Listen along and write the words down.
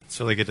It's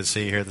really good to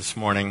see you here this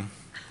morning.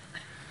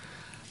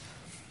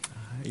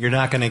 You're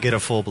not going to get a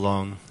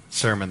full-blown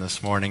sermon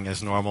this morning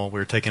as normal.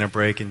 We're taking a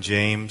break in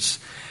James,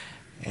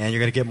 and you're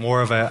going to get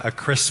more of a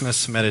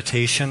Christmas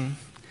meditation.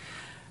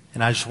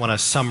 And I just want to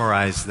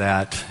summarize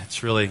that.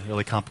 It's really,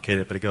 really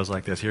complicated, but it goes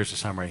like this. Here's the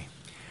summary.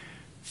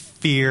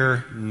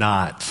 Fear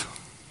not.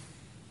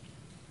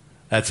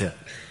 That's it.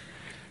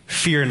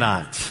 Fear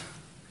not.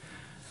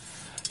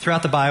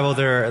 Throughout the Bible,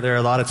 there are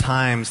a lot of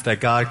times that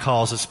God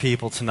calls His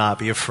people to not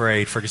be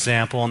afraid. For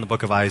example, in the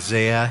book of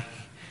Isaiah,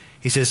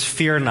 He says,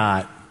 "Fear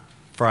not,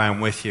 for I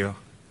am with you."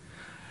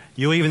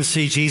 You'll even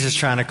see Jesus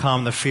trying to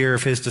calm the fear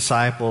of His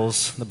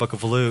disciples in the book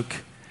of Luke.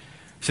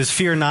 He says,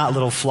 "Fear not,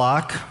 little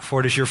flock,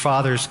 for it is your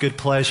Father's good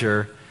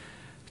pleasure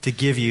to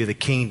give you the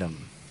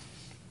kingdom."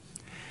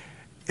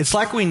 It's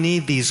like we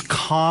need these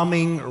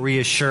calming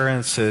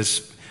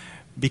reassurances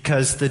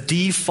because the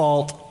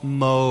default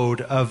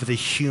mode of the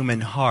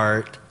human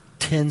heart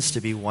tends to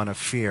be one of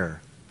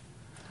fear.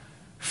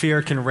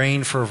 Fear can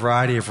reign for a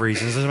variety of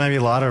reasons. There's maybe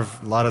a lot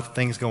of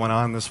things going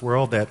on in this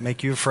world that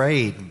make you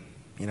afraid.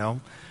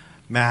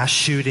 Mass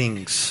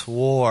shootings,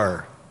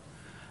 war.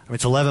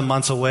 It's 11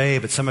 months away,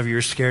 but some of you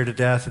are scared to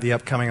death of the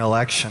upcoming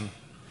election.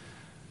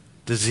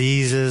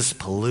 Diseases,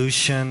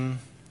 pollution,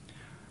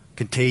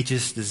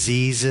 contagious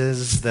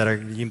diseases that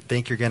you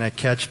think you're going to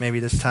catch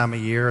maybe this time of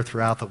year or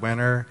throughout the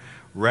winter.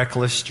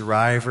 Reckless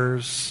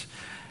drivers.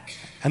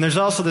 And there's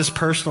also this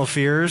personal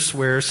fears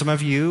where some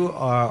of you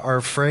are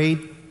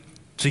afraid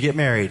to get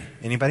married.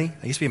 Anybody?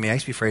 That used to be me. I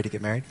used to be afraid to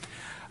get married.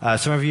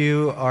 Some of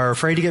you are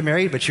afraid to get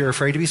married, but you're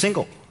afraid to be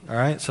single. All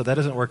right? So that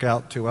doesn't work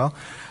out too well.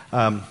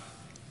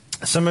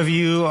 Some of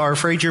you are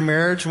afraid your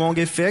marriage won't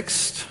get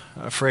fixed,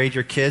 afraid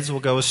your kids will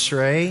go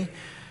astray,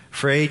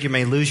 afraid you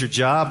may lose your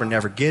job or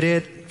never get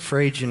it,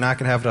 afraid you're not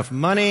going to have enough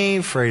money,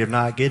 afraid of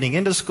not getting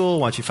into school.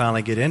 Once you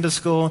finally get into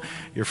school,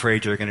 you're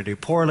afraid you're going to do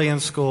poorly in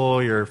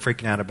school, you're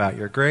freaking out about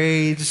your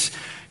grades,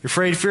 you're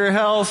afraid for your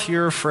health,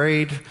 you're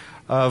afraid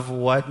of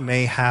what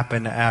may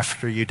happen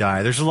after you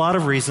die. There's a lot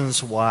of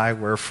reasons why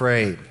we're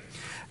afraid.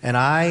 And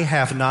I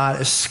have not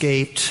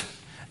escaped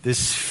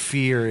this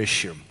fear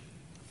issue.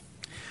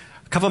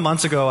 A couple of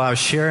months ago, I was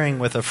sharing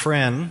with a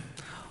friend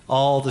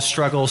all the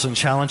struggles and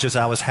challenges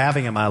I was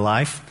having in my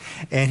life.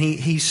 And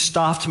he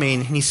stopped me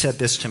and he said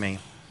this to me.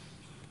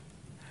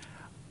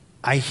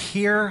 "I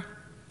hear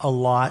a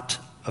lot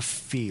of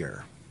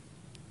fear."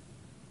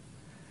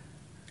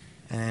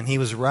 And he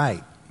was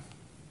right.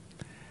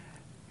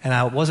 And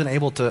I wasn't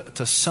able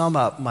to sum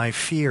up my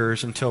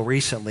fears until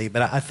recently,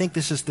 but I think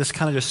this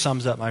kind of just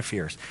sums up my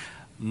fears.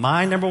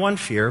 My number one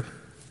fear,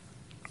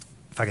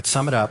 if I could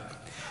sum it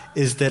up,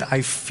 is that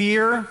I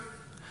fear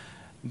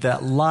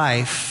that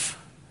life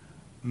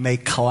may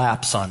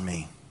collapse on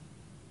me.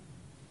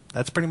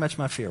 That's pretty much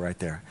my fear right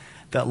there.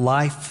 That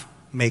life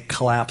may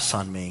collapse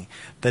on me.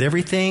 That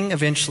everything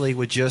eventually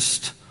would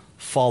just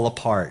fall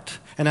apart.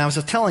 And I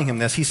was telling him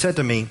this. He said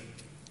to me,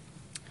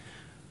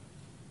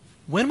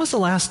 "When was the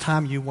last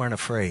time you weren't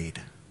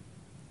afraid?"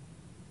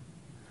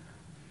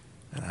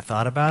 And I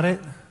thought about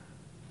it.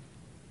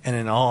 And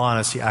in all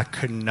honesty, I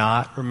could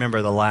not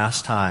remember the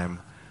last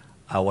time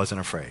I wasn't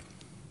afraid.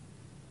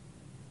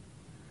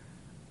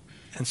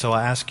 And so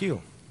I ask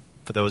you,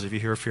 for those of you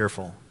who are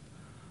fearful,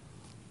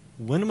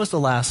 when was the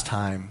last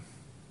time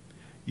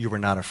you were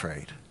not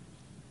afraid?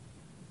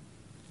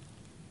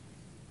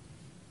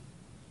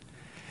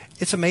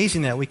 It's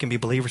amazing that we can be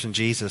believers in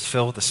Jesus,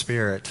 filled with the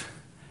Spirit,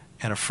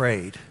 and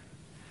afraid.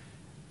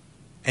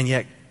 And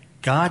yet,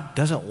 God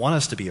doesn't want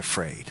us to be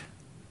afraid.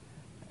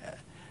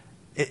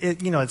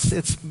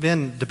 It's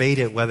been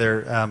debated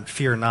whether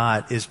fear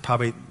not is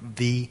probably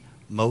the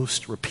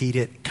most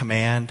repeated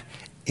command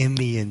in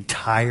the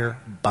entire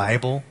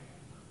Bible.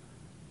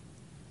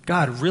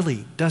 God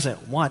really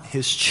doesn't want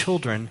His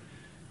children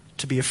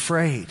to be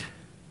afraid.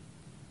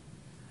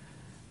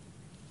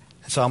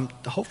 So I'm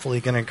hopefully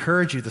going to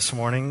encourage you this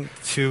morning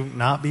to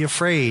not be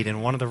afraid.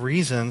 And one of the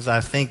reasons, I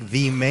think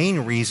the main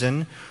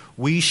reason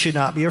we should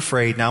not be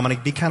afraid. Now I'm going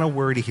to be kind of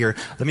wordy here.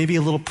 Let me be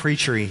a little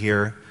preachery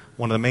here.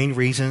 One of the main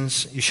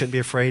reasons you shouldn't be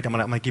afraid, I'm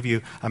going to give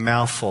you a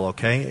mouthful,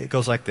 okay? It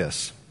goes like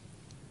this.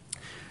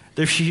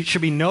 There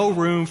should be no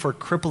room for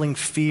crippling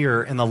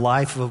fear in the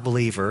life of a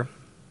believer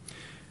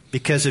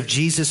because of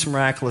Jesus'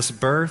 miraculous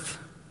birth,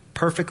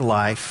 perfect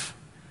life,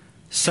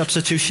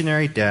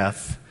 substitutionary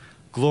death,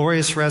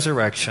 glorious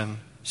resurrection,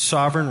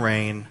 sovereign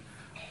reign,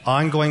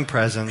 ongoing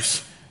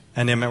presence,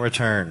 and imminent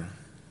return.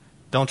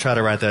 Don't try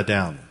to write that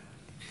down.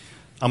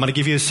 I'm going to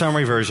give you a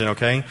summary version,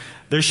 okay?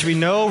 There should be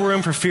no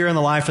room for fear in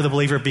the life of the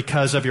believer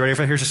because of, you ready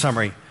for it? Here's a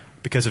summary.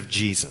 Because of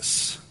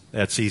Jesus.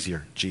 That's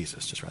easier.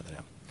 Jesus. Just write that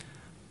down.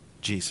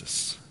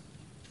 Jesus.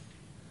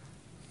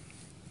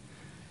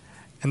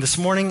 And this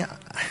morning,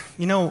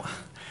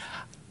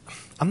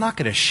 I'm not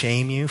going to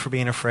shame you for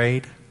being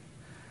afraid.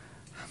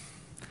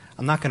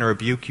 I'm not going to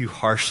rebuke you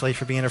harshly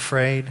for being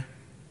afraid.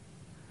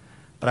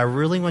 But I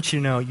really want you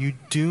to know you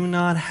do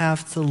not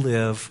have to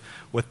live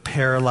with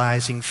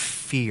paralyzing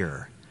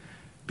fear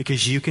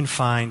because you can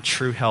find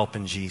true help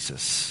in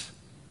Jesus.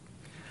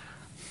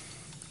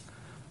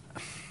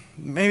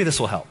 Maybe this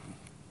will help.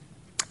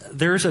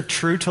 There's a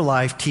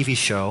true-to-life TV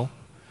show.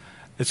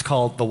 It's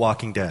called The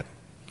Walking Dead.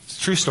 It's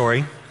a true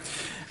story.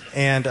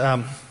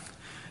 And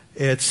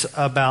it's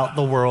about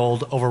the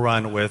world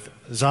overrun with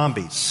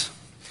zombies.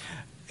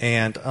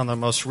 And on the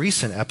most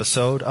recent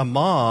episode, a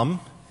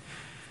mom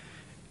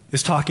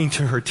is talking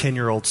to her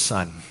 10-year-old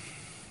son.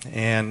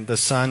 And the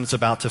son's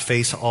about to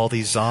face all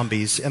these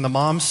zombies. And the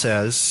mom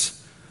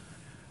says,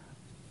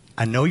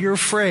 I know you're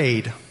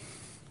afraid,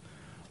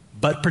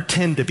 but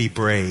pretend to be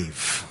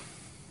brave.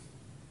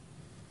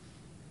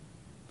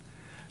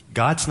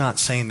 God's not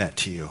saying that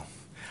to you.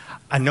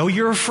 I know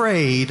you're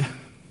afraid,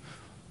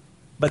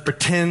 but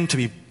pretend to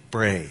be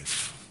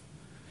brave.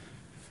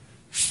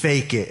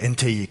 Fake it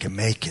until you can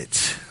make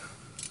it.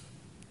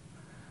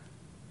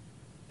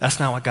 That's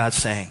not what God's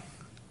saying.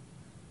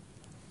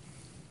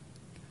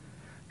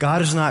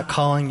 God is not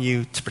calling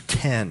you to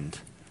pretend,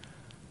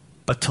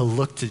 but to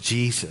look to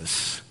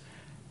Jesus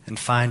and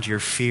find your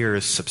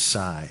fears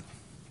subside.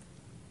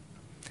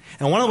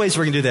 And one of the ways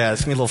we're going to do that,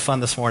 it's going to be a little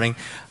fun this morning.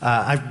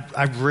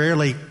 I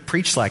rarely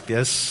preach like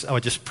this. I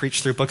would just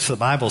preach through books of the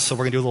Bible, so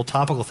we're going to do a little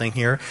topical thing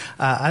here.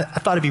 I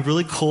thought it'd be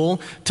really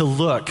cool to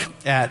look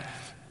at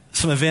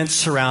some events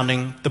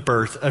surrounding the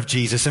birth of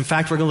Jesus. In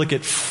fact, we're going to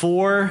look at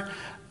 4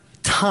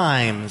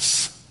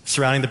 times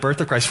surrounding the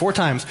birth of Christ, 4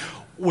 times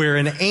where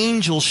an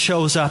angel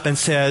shows up and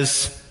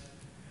says,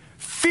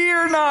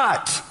 fear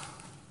not.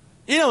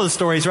 You know the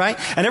stories, right?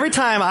 And every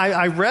time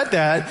I read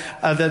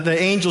that, the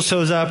angel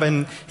shows up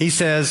and he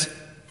says,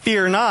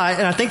 fear not.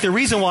 And I think the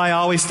reason why I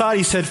always thought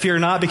he said fear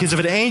not, because if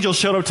an angel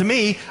showed up to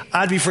me,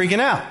 I'd be freaking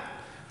out.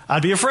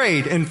 I'd be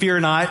afraid, and fear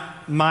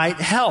not might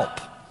help.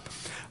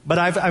 But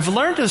I've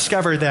learned to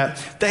discover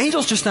that the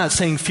angel's just not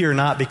saying fear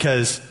not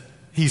because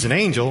he's an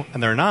angel,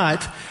 and they're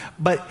not.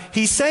 But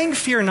he's saying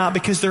fear not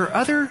because there are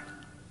other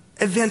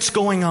events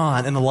going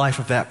on in the life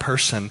of that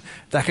person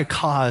that could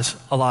cause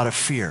a lot of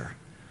fear.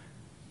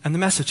 And the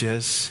message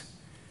is,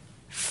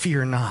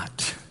 fear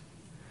not.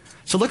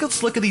 So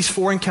let's look at these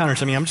 4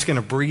 encounters. I'm just going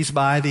to breeze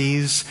by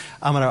these.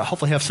 I'm going to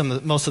hopefully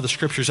have most of the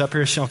scriptures up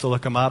here, so you don't have to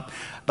look them up.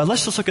 But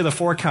let's just look at the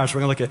 4 encounters.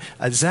 We're going to look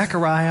at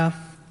Zechariah,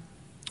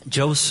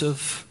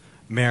 Joseph,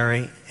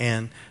 Mary,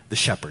 and the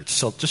shepherds.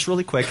 So just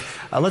really quick,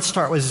 let's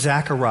start with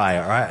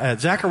Zechariah. All right?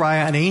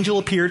 Zechariah, an angel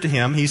appeared to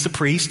him. He's the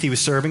priest. He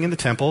was serving in the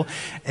temple.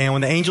 And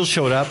when the angel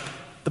showed up,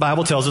 the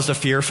Bible tells us a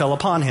fear fell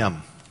upon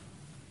him.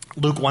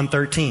 Luke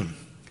 1:13.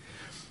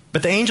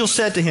 But the angel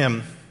said to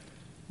him,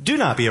 do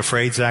not be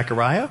afraid,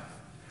 Zechariah,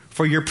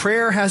 for your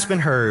prayer has been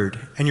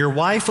heard, and your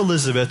wife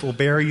Elizabeth will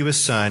bear you a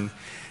son,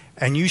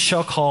 and you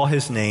shall call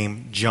his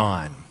name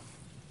John.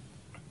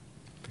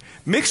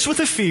 Mixed with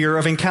the fear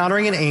of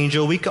encountering an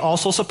angel, we could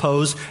also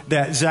suppose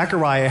that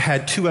Zechariah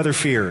had 2 other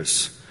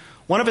fears.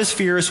 One of his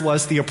fears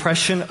was the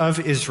oppression of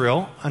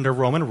Israel under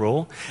Roman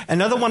rule.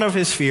 Another one of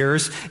his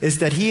fears is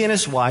that he and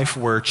his wife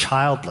were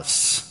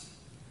childless.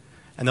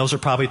 And those are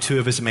probably 2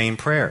 of his main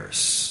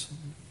prayers.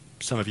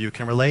 Some of you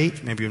can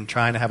relate. Maybe you've been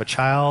trying to have a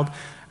child.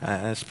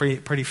 It's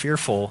pretty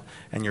fearful,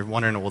 and you're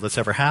wondering, will this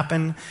ever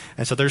happen?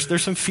 And so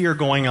there's some fear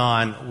going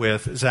on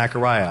with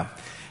Zechariah.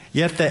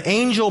 Yet the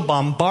angel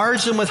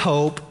bombards him with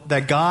hope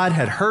that God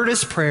had heard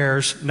his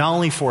prayers, not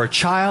only for a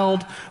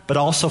child, but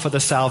also for the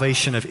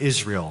salvation of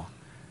Israel.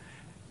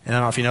 And I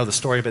don't know if you know the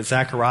story, but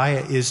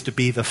Zechariah is to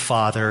be the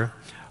father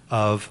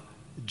of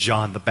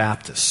John the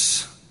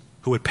Baptist,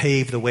 who would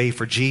pave the way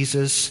for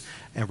Jesus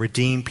and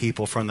redeem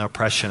people from the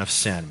oppression of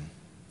sin.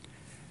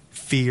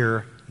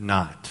 Fear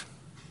not.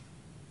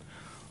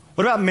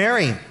 What about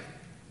Mary?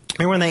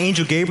 Remember when the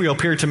angel Gabriel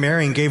appeared to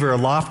Mary and gave her a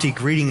lofty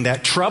greeting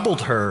that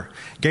troubled her?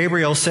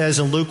 Gabriel says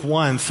in Luke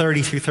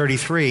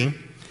 1:30-33,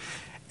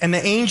 and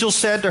the angel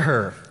said to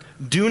her,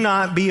 do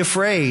not be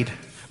afraid,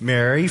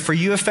 Mary, for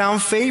you have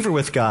found favor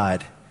with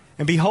God.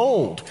 And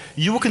behold,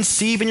 you will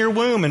conceive in your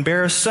womb and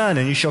bear a son,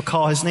 and you shall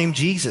call his name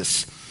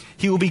Jesus.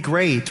 He will be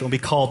great and will be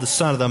called the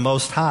Son of the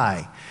Most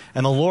High.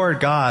 And the Lord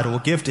God will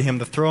give to him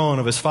the throne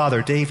of his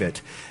father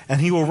David.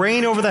 And he will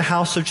reign over the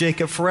house of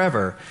Jacob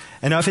forever.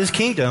 And of his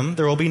kingdom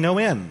there will be no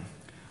end.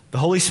 The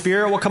Holy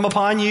Spirit will come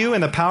upon you,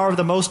 and the power of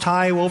the Most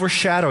High will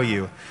overshadow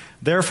you.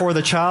 Therefore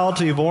the child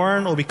to be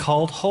born will be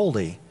called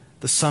Holy,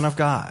 the Son of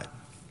God.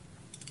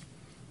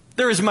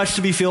 There is much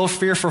to be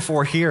fearful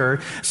for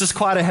here. This is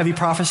quite a heavy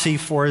prophecy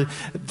for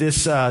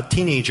this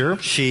teenager.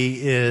 She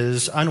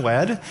is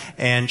unwed,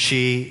 and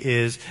she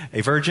is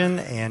a virgin,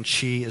 and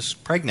she is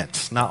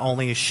pregnant. Not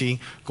only is she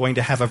going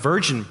to have a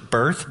virgin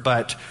birth,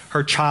 but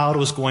her child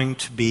was going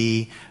to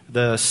be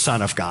the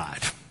Son of God,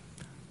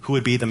 who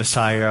would be the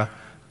Messiah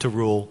to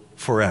rule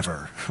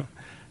forever.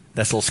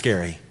 That's a little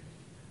scary.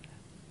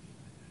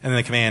 And then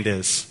the command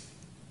is,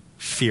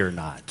 fear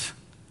not.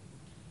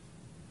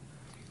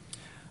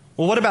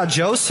 Well, what about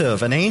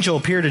Joseph? An angel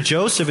appeared to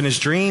Joseph in his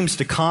dreams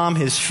to calm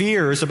his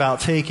fears about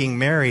taking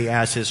Mary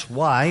as his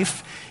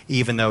wife,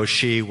 even though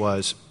she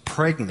was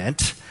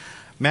pregnant.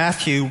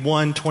 Matthew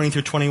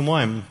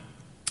 1:20-21.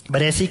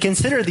 But as he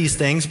considered these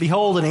things,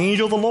 behold, an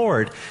angel of the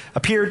Lord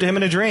appeared to him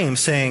in a dream,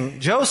 saying,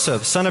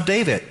 Joseph, son of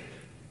David,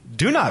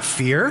 do not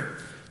fear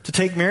to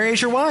take Mary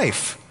as your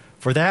wife,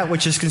 for that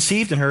which is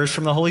conceived in her is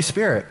from the Holy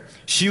Spirit.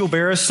 She will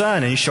bear a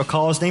son, and you shall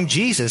call his name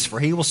Jesus, for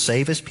he will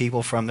save his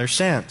people from their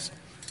sins.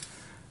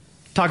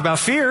 Talk about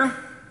fear.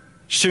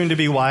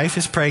 Soon-to-be wife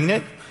is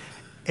pregnant,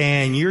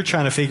 and you're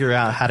trying to figure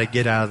out how to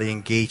get out of the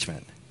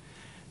engagement.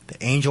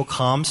 The angel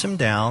calms him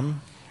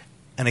down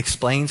and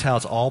explains how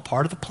it's all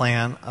part of the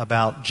plan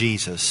about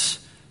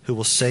Jesus, who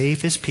will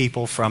save his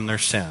people from their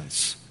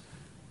sins.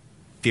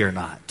 Fear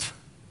not.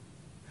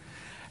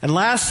 And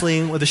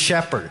lastly, with the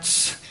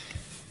shepherds.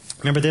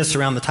 Remember this,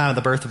 around the time of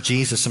the birth of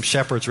Jesus, some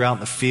shepherds were out in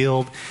the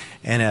field,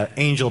 and an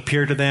angel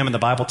appeared to them, and the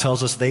Bible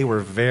tells us they were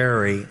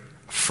very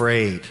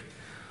afraid.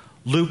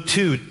 Luke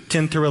 2,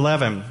 10 through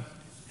 11.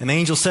 And the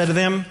angel said to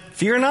them,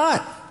 "Fear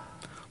not,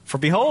 for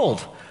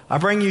behold, I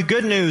bring you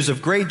good news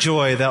of great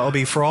joy that will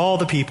be for all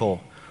the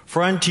people.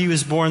 For unto you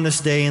is born this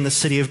day in the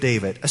city of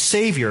David a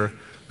Savior,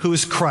 who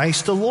is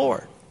Christ the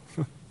Lord."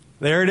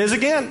 There it is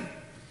again.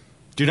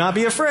 Do not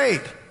be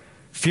afraid.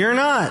 Fear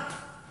not.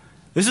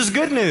 This is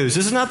good news.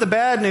 This is not the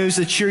bad news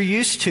that you're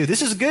used to.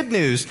 This is good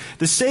news.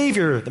 The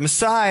Savior, the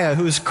Messiah,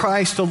 who is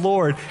Christ the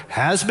Lord,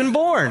 has been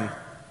born.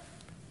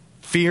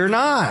 Fear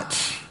not.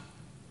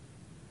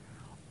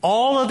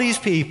 All of these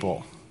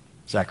people,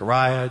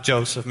 Zechariah,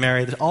 Joseph,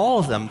 Mary, all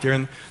of them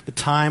during the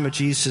time of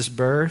Jesus'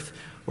 birth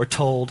were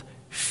told,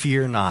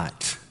 fear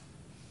not.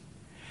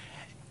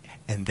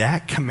 And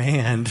that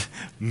command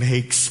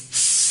makes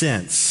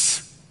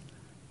sense.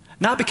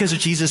 Not because of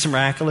Jesus'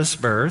 miraculous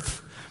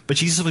birth, but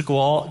Jesus would go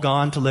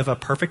on to live a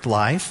perfect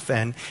life,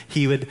 and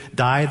he would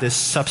die this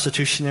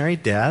substitutionary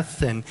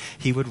death, and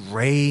he would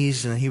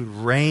raise, and he would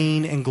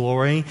reign in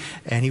glory,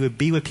 and he would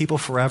be with people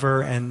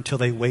forever until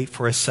they wait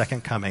for his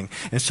second coming.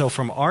 And so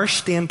from our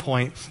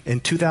standpoint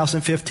in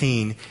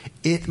 2015,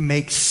 it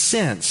makes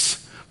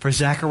sense for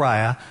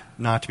Zechariah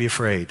not to be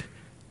afraid.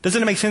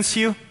 Doesn't it make sense to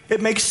you?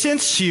 It makes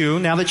sense to you,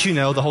 now that you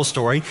know the whole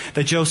story,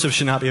 that Joseph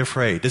should not be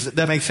afraid. Does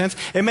that make sense?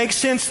 It makes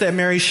sense that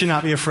Mary should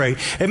not be afraid.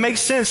 It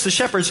makes sense, the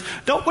shepherds,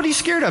 what are you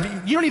scared of?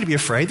 You don't need to be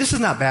afraid. This is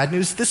not bad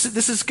news.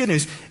 This is good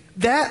news.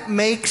 That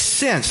makes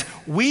sense.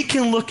 We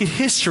can look at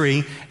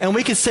history, and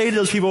we can say to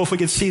those people, if we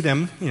could see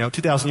them,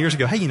 2,000 years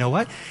ago, hey, you know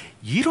what?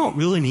 You don't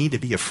really need to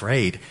be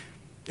afraid.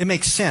 It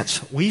makes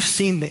sense. We've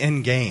seen the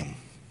end game.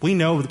 We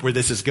know where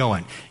this is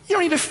going. You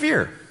don't need to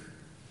fear.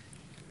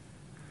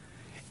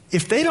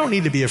 If they don't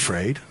need to be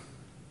afraid,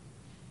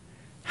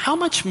 how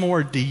much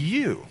more do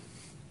you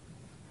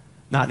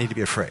not need to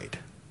be afraid?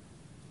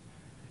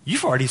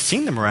 You've already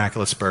seen the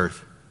miraculous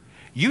birth.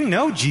 You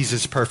know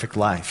Jesus' perfect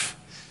life.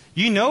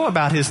 You know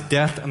about his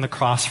death on the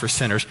cross for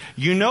sinners.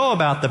 You know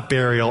about the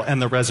burial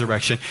and the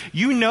resurrection.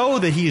 You know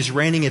that he is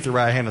reigning at the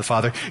right hand of the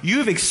Father.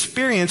 You've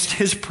experienced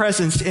his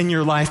presence in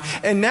your life,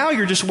 and now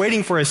you're just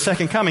waiting for his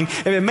second coming.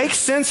 If it makes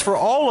sense for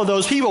all of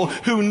those people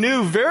who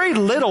knew very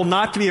little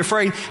not to be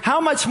afraid, how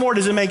much more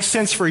does it make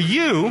sense for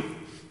you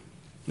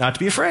not to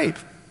be afraid?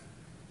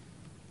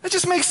 That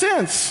just makes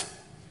sense.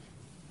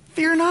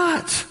 Fear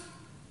not.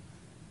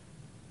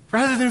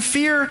 Rather than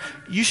fear,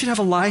 you should have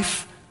a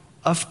life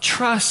of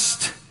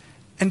trust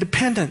and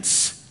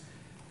dependence.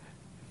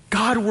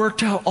 God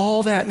worked out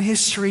all that in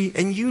history,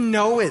 and you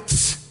know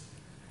it.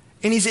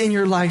 And he's in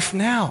your life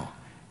now.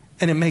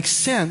 And it makes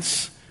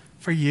sense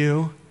for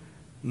you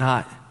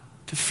not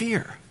to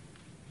fear,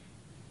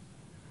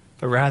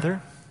 but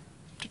rather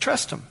to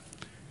trust him.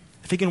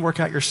 If he can work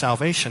out your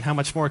salvation, how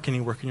much more can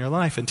he work in your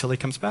life until he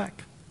comes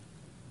back?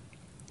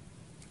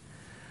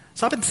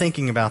 So I've been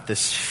thinking about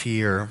this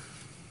fear.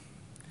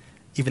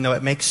 Even though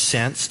it makes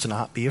sense to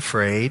not be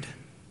afraid,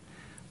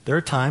 there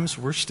are times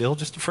we're still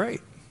just afraid.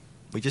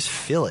 We just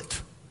feel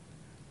it.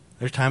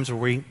 There are times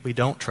where we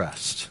don't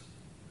trust,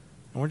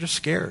 and we're just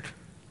scared.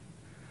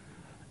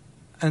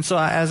 And so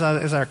as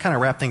I kind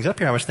of wrap things up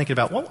here, I was thinking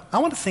about, I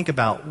want to think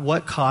about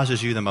what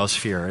causes you the most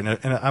fear. And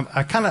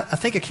I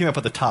think I came up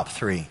with the top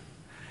three.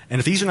 And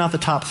if these are not the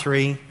top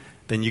three,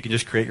 then you can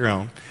just create your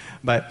own.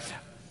 But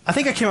I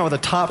think I came up with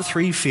the top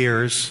three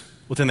fears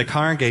within the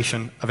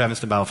congregation of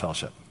Evanston Bible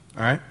Fellowship.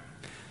 All right?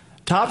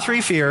 Top three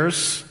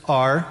fears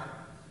are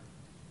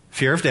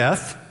fear of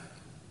death,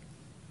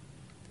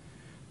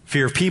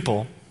 fear of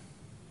people,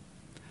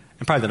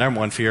 and probably the number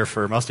one fear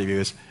for most of you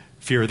is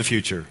fear of the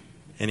future.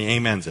 Any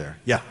amens there?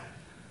 Yeah.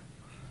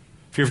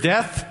 Fear of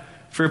death,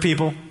 fear of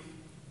people,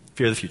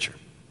 fear of the future.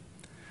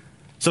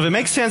 So if it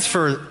makes sense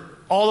for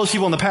all those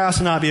people in the past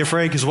to not be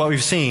afraid because of what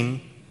we've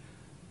seen,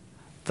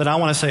 then I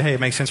want to say, hey, it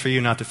makes sense for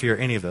you not to fear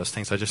any of those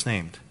things I just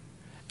named.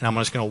 And I'm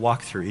just going to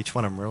walk through each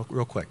one of them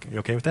real quick. Are you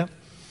okay with that?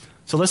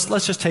 So let's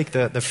just take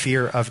the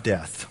fear of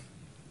death.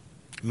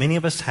 Many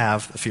of us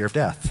have the fear of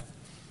death.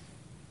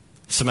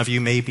 Some of you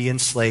may be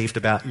enslaved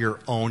about your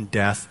own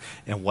death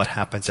and what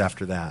happens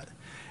after that.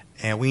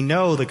 And we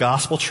know the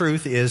gospel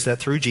truth is that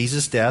through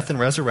Jesus' death and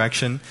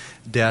resurrection,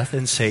 death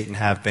and Satan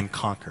have been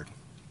conquered.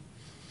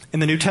 In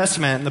the New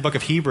Testament, in the book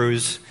of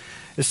Hebrews,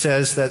 it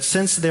says that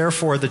since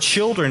therefore the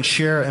children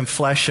share in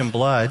flesh and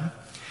blood,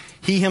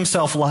 he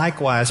himself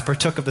likewise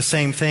partook of the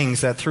same things,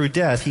 that through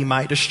death he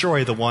might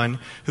destroy the one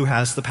who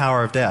has the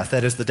power of death,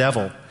 that is the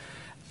devil,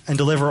 and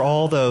deliver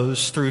all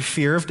those through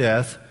fear of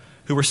death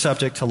who were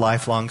subject to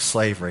lifelong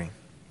slavery.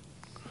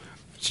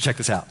 So check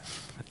this out.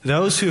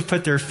 Those who have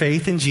put their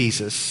faith in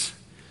Jesus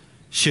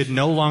should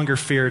no longer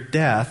fear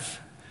death,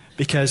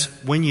 because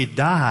when you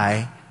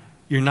die,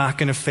 you're not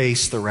going to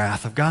face the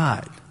wrath of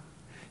God.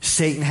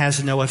 Satan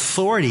has no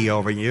authority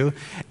over you,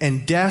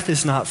 and death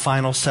is not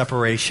final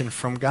separation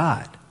from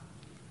God.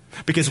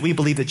 Because we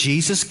believe that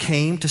Jesus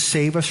came to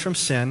save us from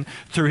sin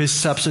through his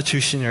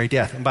substitutionary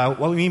death. And by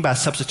what we mean by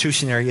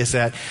substitutionary is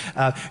that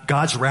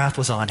God's wrath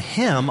was on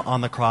him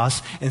on the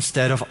cross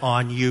instead of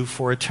on you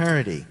for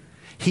eternity.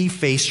 He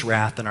faced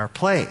wrath in our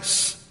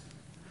place.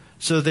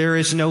 So there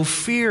is no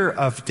fear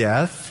of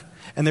death,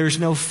 and there is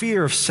no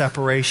fear of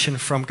separation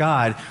from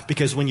God,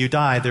 because when you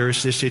die, there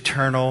is this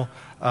eternal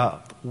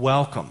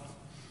welcome.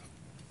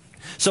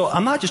 So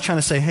I'm not just trying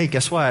to say, hey,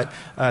 guess what?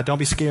 Don't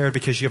be scared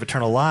because you have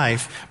eternal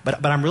life.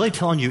 But I'm really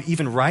telling you,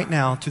 even right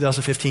now,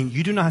 2015,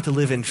 you do not have to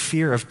live in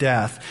fear of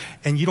death,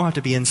 and you don't have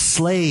to be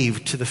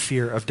enslaved to the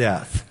fear of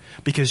death,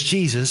 because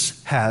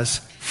Jesus has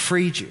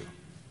freed you.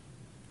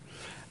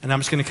 And I'm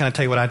just going to kind of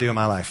tell you what I do in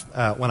my life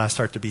when I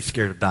start to be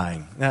scared of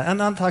dying. Now, I'm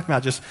not talking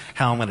about just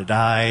how I'm going to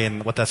die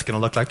and what that's going to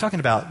look like. I'm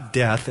talking about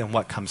death and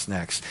what comes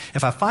next.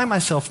 If I find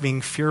myself being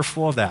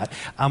fearful of that,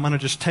 I'm going to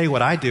just tell you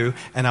what I do,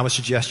 and I would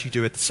suggest you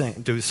do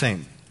the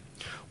same.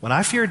 When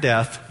I fear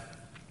death,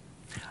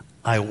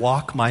 I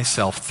walk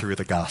myself through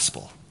the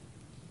gospel.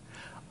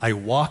 I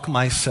walk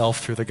myself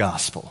through the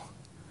gospel.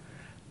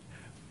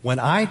 When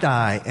I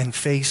die and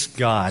face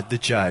God, the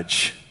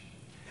judge,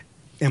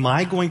 am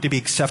I going to be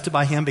accepted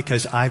by him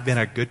because I've been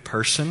a good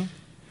person?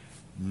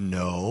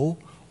 No.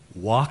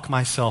 Walk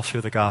myself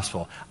through the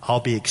gospel. I'll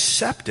be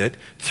accepted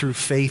through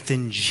faith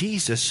in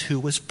Jesus, who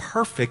was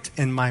perfect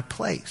in my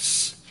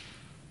place.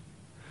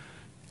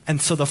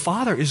 And so the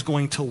Father is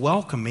going to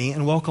welcome me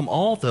and welcome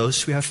all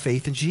those who have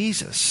faith in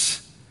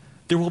Jesus.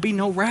 There will be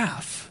no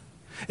wrath.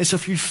 And so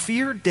if you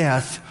fear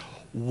death,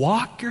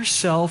 walk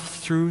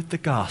yourself through the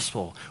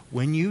gospel.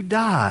 When you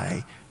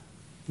die,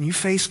 when you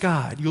face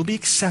God, you'll be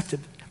accepted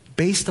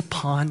based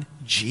upon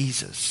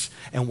Jesus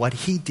and what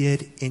he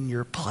did in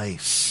your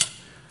place.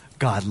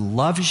 God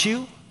loves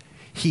you.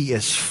 He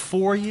is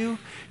for you.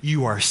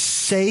 You are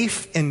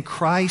safe in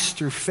Christ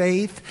through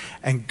faith,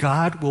 and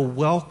God will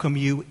welcome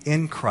you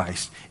in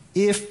Christ.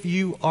 If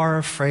you are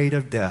afraid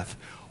of death,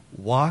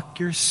 walk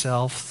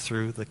yourself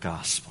through the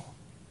gospel.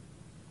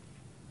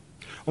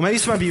 Well, maybe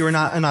some of you are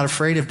not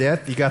afraid of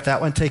death. You got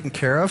that one taken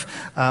care of.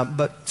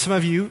 But some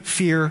of you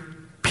fear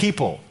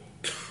people.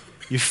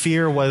 You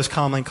fear what is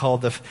commonly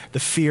called the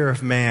fear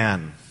of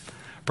man.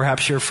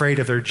 Perhaps you're afraid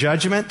of their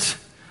judgment,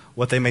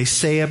 what they may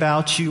say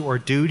about you or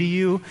do to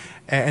you.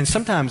 And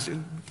sometimes,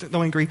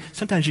 don't agree,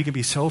 sometimes you can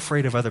be so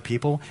afraid of other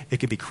people, it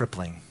can be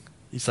crippling.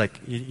 It's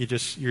like you're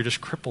just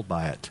crippled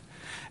by it.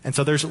 And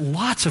so there's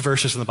lots of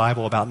verses in the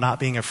Bible about not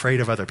being afraid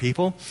of other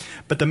people.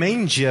 But the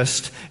main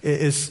gist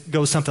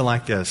goes something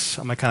like this.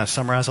 I'm going to kind of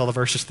summarize all the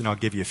verses, then I'll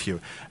give you a few.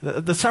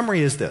 The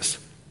summary is this.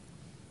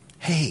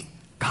 Hey,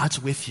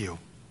 God's with you.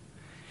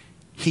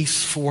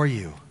 He's for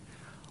you.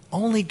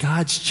 Only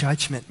God's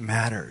judgment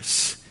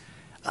matters.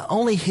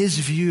 Only his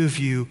view of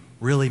you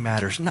really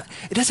matters.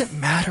 It doesn't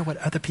matter what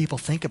other people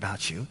think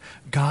about you.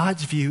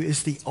 God's view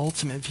is the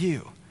ultimate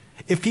view.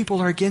 If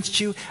people are against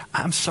you,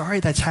 I'm sorry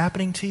that's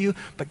happening to you,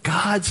 but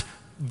God's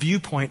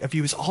viewpoint of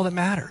you is all that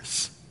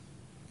matters.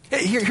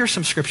 Here's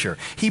some scripture.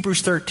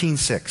 Hebrews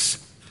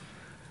 13:6.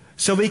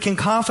 So we can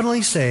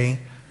confidently say,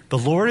 the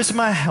Lord is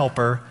my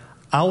helper.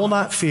 I will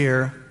not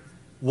fear.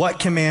 What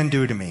can man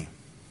do to me?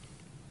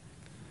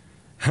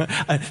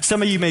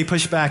 Some of you may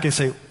push back and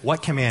say,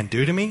 what can man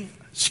do to me?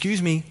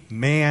 Excuse me,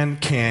 man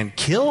can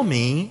kill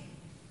me,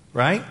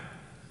 right?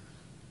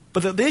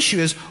 But the issue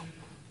is,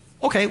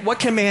 okay, what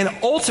can man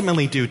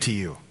ultimately do to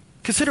you?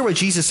 Consider what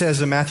Jesus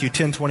says in Matthew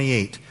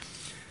 10:28.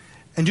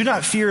 And do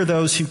not fear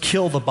those who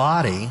kill the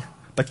body,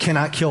 but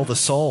cannot kill the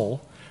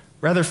soul.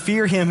 Rather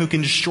fear him who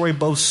can destroy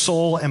both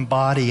soul and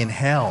body in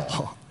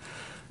hell.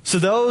 So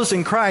those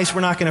in Christ,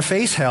 we're not going to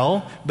face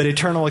hell, but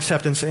eternal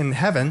acceptance in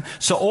heaven.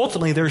 So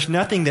ultimately, there's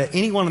nothing that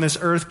anyone on this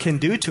earth can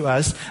do to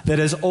us that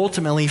is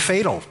ultimately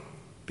fatal,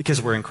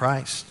 because we're in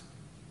Christ.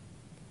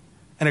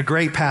 And a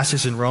great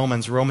passage in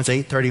Romans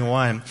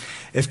 8:31.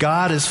 If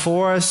God is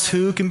for us,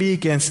 who can be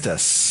against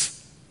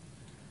us?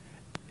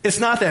 It's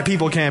not that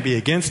people can't be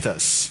against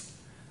us,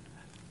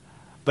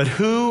 but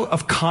who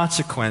of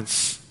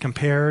consequence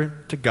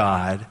compared to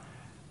God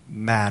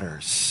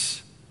matters.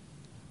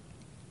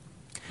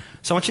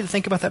 So I want you to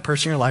think about that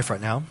person in your life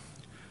right now.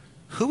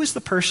 Who is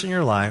the person in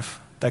your life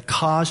that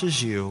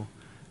causes you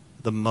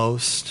the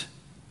most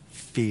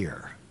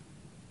fear?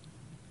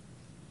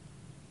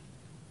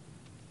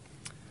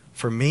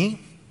 For me, I'm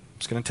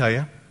just going to tell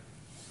you,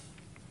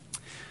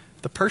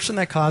 the person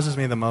that causes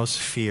me the most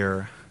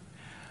fear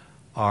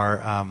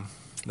are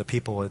the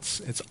people,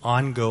 it's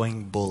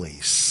ongoing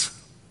bullies.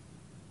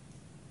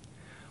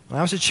 When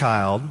I was a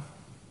child,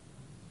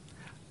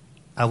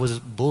 I was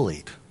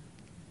bullied.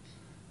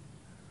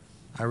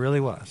 I really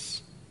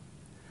was.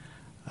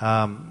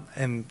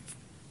 And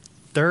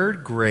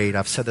third grade,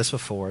 I've said this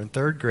before, in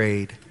third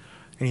grade,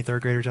 any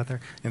third graders out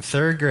there? In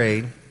third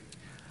grade,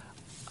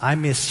 I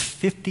missed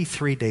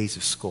 53 days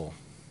of school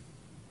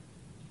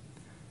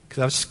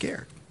because I was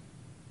scared.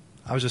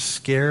 I was just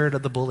scared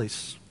of the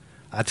bullies.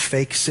 I'd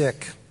fake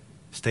sick,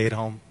 stay at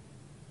home.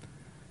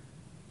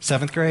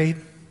 Seventh grade,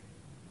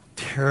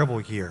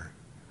 terrible year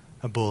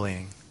of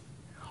bullying.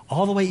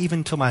 All the way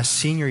even to my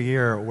senior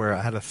year where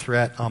I had a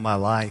threat on my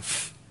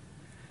life.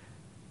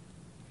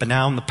 But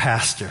now I'm the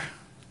pastor.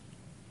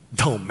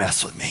 Don't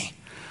mess with me.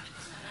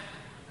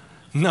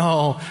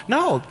 No,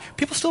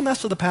 people still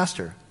mess with the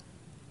pastor.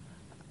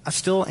 I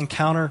still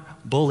encounter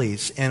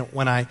bullies, and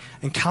when I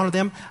encounter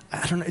them,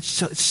 I don't know,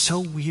 it's so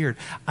weird.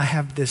 I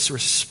have this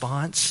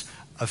response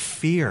of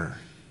fear.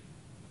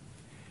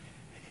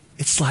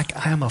 It's like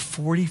I am a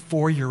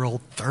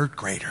 44-year-old third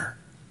grader.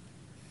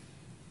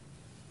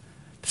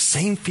 The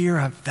same fear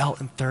I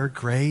felt in third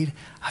grade,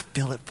 I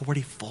feel at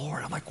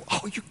 44. I'm like,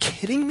 oh, are you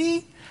kidding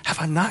me? Have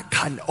I not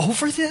gotten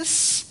over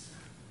this?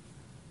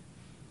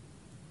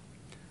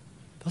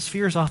 Those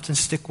fears often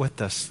stick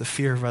with us, the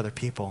fear of other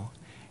people.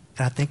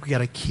 And I think we got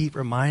to keep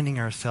reminding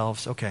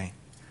ourselves, okay,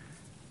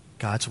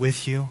 God's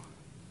with you.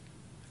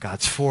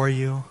 God's for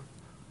you.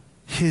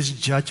 His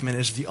judgment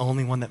is the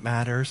only one that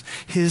matters.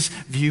 His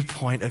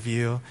viewpoint of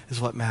you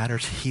is what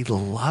matters. He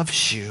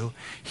loves you.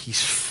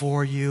 He's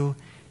for you.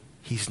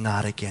 He's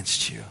not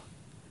against you.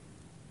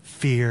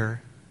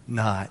 Fear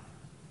not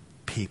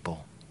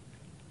people.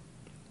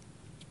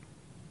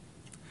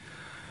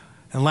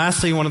 And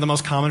lastly, one of the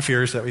most common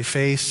fears that we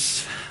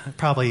face,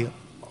 probably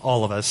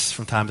all of us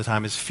from time to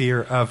time, is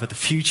fear of the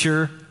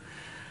future.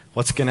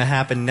 What's going to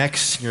happen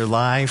next in your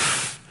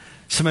life?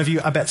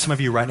 I bet some of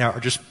you right now are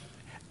just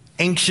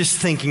anxious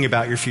thinking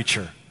about your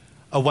future,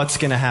 of what's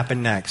going to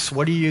happen next.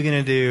 What are you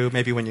going to do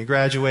maybe when you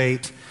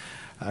graduate?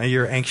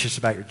 You're anxious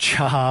about your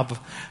job,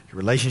 your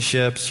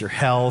relationships, your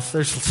health.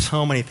 There's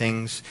so many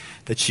things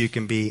that you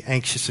can be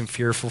anxious and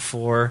fearful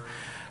for.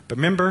 But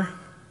remember,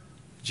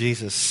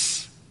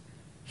 Jesus,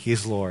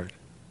 He's Lord.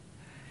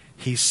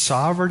 He's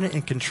sovereign and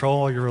in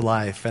control of your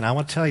life. And I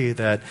want to tell you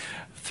that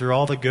through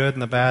all the good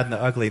and the bad and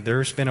the ugly,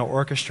 there's been an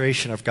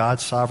orchestration of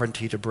God's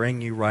sovereignty to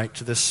bring you right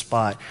to this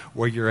spot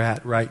where you're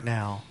at right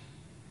now.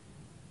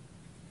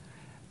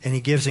 And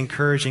He gives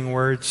encouraging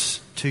words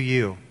to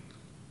you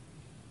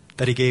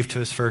that He gave to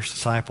His first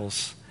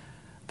disciples.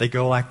 They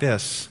go like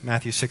this,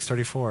 Matthew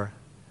 6:34.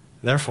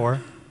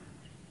 Therefore,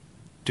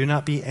 do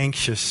not be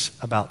anxious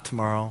about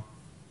tomorrow.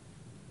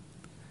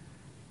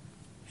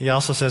 He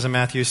also says in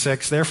Matthew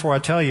 6, therefore I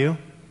tell you,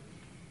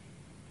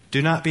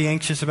 do not be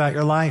anxious about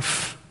your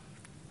life,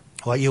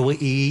 what you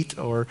will eat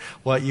or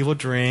what you will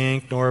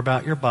drink, nor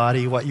about your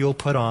body, what you will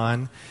put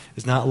on.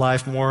 Is not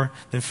life more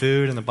than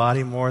food and the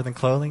body more than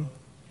clothing?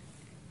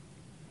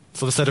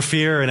 So instead of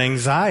fear and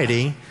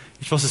anxiety,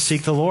 you're supposed to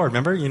seek the Lord.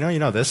 Remember, you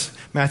know this.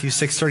 Matthew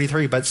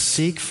 6:33, but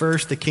seek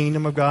first the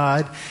kingdom of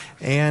God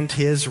and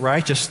His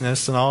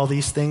righteousness, and all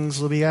these things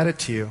will be added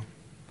to you.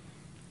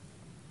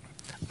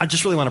 I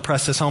just really want to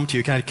press this home to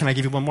you. Can I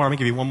give you one more? I'm going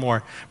to give you one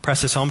more.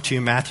 Press this home to you.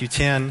 Matthew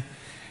 10.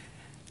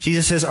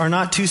 Jesus says, are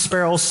not 2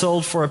 sparrows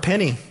sold for a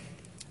penny?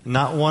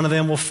 Not one of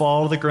them will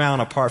fall to the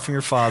ground apart from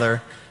your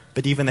Father,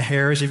 but even the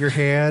hairs of your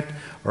head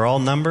are all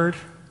numbered.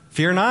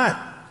 Fear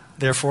not,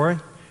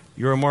 therefore,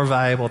 you are more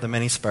valuable than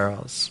many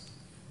sparrows.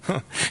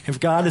 If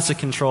God is in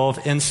control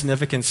of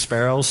insignificant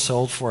sparrows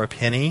sold for a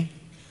penny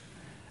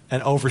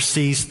and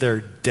oversees their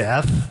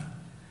death,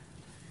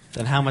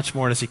 then how much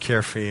more does He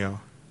care for you?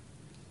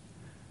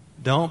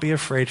 Don't be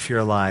afraid for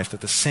your life,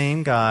 that the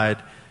same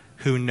God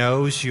who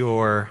knows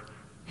your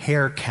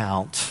hair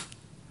count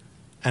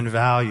and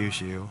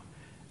values you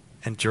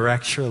and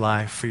directs your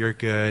life for your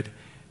good,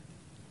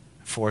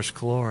 for His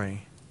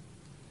glory.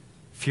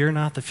 Fear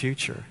not the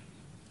future.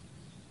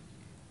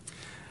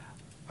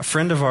 A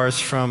friend of ours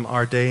from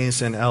our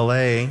days in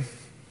LA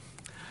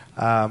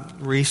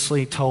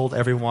recently told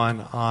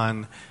everyone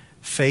on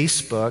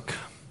Facebook,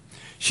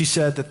 she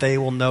said that they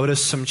will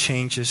notice some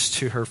changes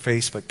to her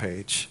Facebook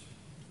page.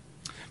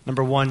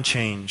 Number one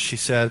change, she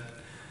said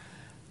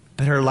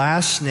that her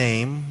last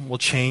name will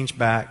change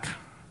back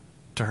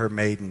to her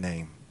maiden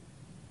name.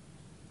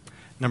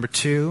 Number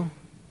two,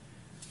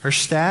 her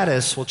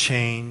status will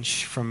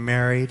change from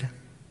married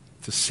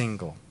to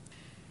single.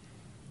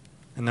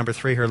 And number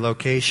three, her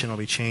location will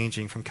be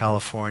changing from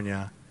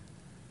California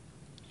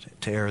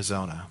to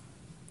Arizona.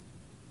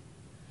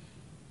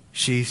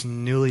 She's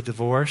newly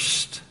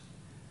divorced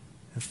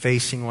and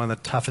facing one of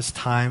the toughest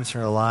times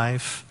in her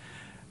life.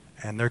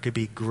 And there could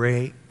be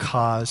great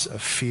cause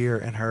of fear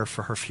in her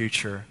for her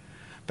future.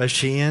 But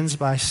she ends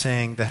by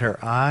saying that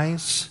her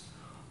eyes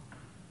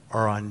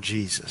are on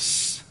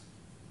Jesus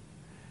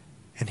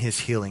and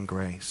His healing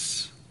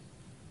grace.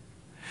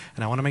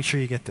 And I want to make sure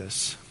you get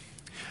this.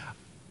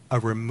 A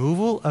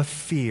removal of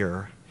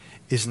fear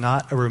is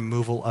not a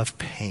removal of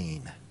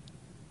pain.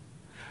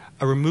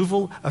 A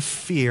removal of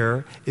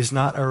fear is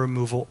not a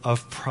removal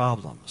of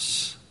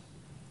problems.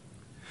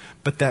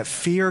 But that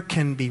fear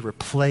can be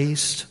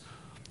replaced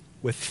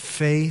with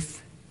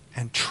faith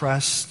and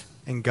trust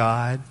in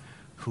God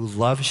who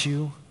loves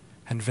you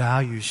and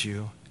values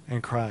you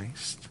in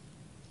Christ.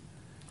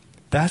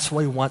 That's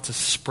what we want to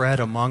spread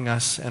among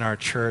us in our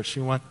church.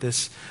 We want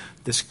this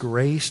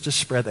grace to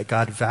spread that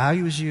God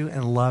values you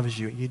and loves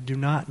you. You do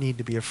not need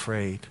to be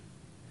afraid.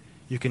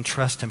 You can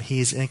trust him. He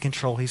is in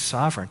control. He's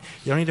sovereign.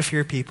 You don't need to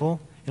fear people.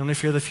 You don't need to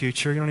fear the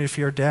future. You don't need to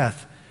fear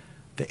death.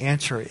 The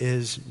answer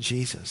is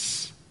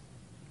Jesus.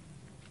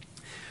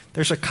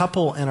 There's a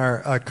couple in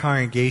our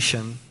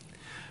congregation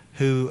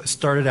who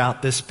started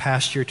out this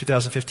past year,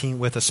 2015,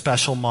 with a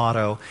special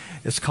motto.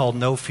 It's called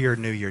No Fear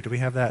New Year. Do we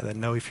have that?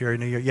 No Fear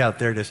New Year? Yeah,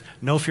 there it is.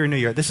 No Fear New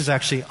Year. This is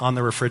actually on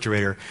the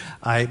refrigerator.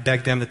 I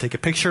begged them to take a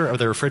picture of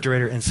the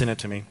refrigerator and send it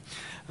to me.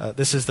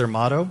 This is their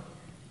motto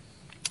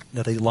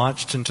that they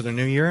launched into the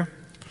new year.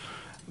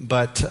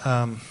 But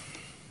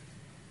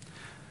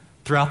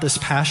throughout this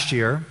past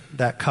year,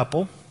 that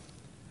couple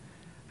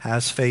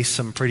has faced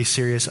some pretty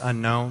serious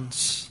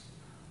unknowns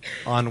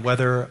on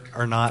whether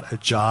or not a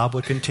job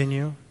would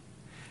continue.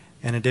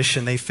 In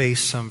addition, they face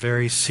some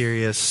very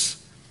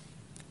serious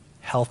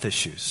health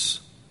issues.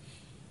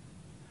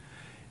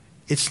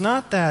 It's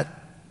not that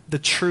the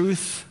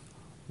truth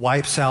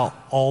wipes out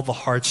all the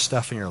hard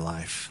stuff in your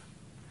life,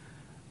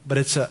 but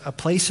it's a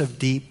place of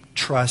deep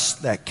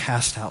trust that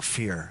casts out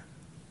fear.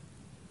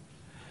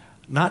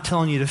 Not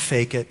telling you to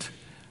fake it,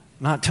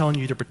 not telling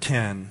you to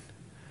pretend,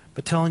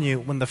 but telling you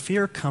when the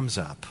fear comes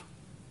up,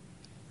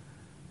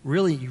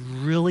 you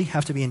really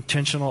have to be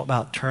intentional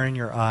about turning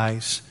your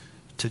eyes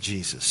to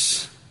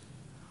Jesus.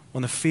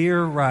 When the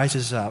fear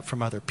rises up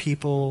from other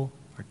people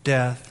or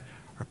death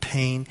or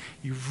pain,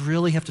 you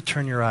really have to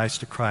turn your eyes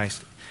to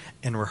Christ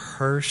and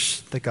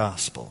rehearse the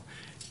gospel.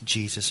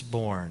 Jesus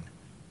born,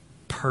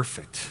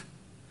 perfect,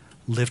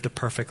 lived a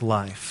perfect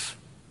life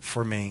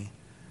for me,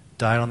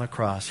 died on the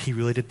cross. He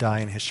really did die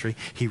in history.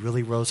 He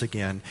really rose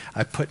again.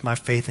 I put my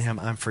faith in him.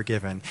 I'm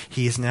forgiven.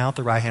 He is now at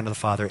the right hand of the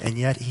Father, and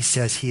yet he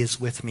says he is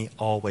with me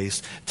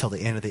always till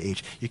the end of the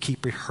age. You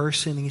keep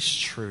rehearsing these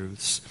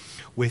truths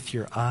with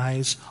your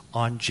eyes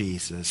on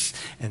Jesus,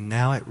 and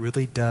now it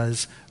really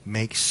does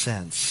make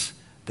sense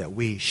that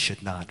we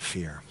should not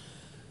fear.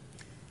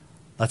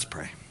 Let's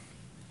pray.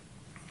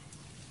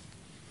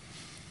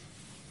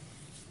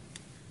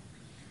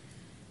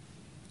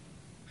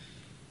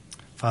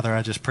 Father,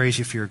 I just praise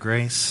you for your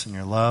grace and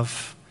your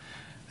love.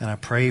 And I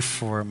pray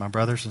for my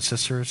brothers and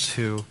sisters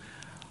who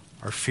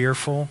are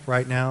fearful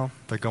right now.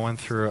 They're going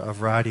through a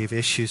variety of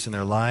issues in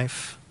their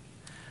life.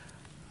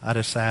 I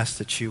just ask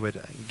that you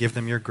would give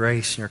them your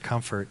grace and your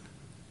comfort.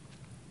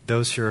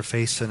 Those who are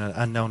facing an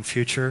unknown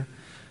future,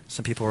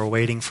 some people are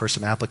waiting for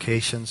some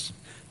applications,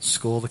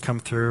 school to come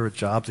through, a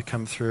job to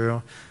come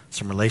through,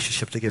 some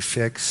relationship to get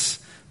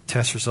fixed,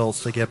 test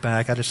results to get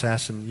back. I just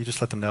ask them, you just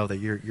let them know that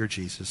you're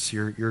Jesus,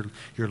 you're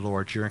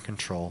Lord, you're in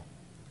control.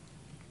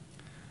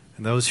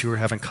 And those who are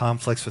having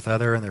conflicts with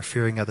other and they're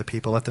fearing other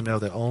people, let them know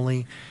that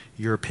only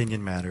your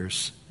opinion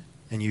matters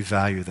and you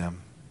value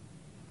them.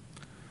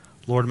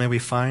 Lord, may we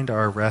find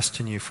our rest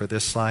in you for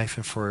this life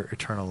and for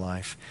eternal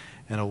life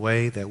in a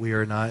way that we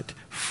are not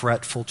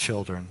fretful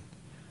children,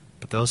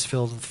 but those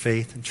filled with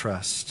faith and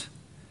trust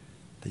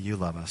that you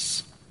love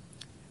us.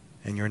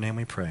 In your name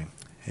we pray.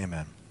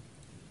 Amen.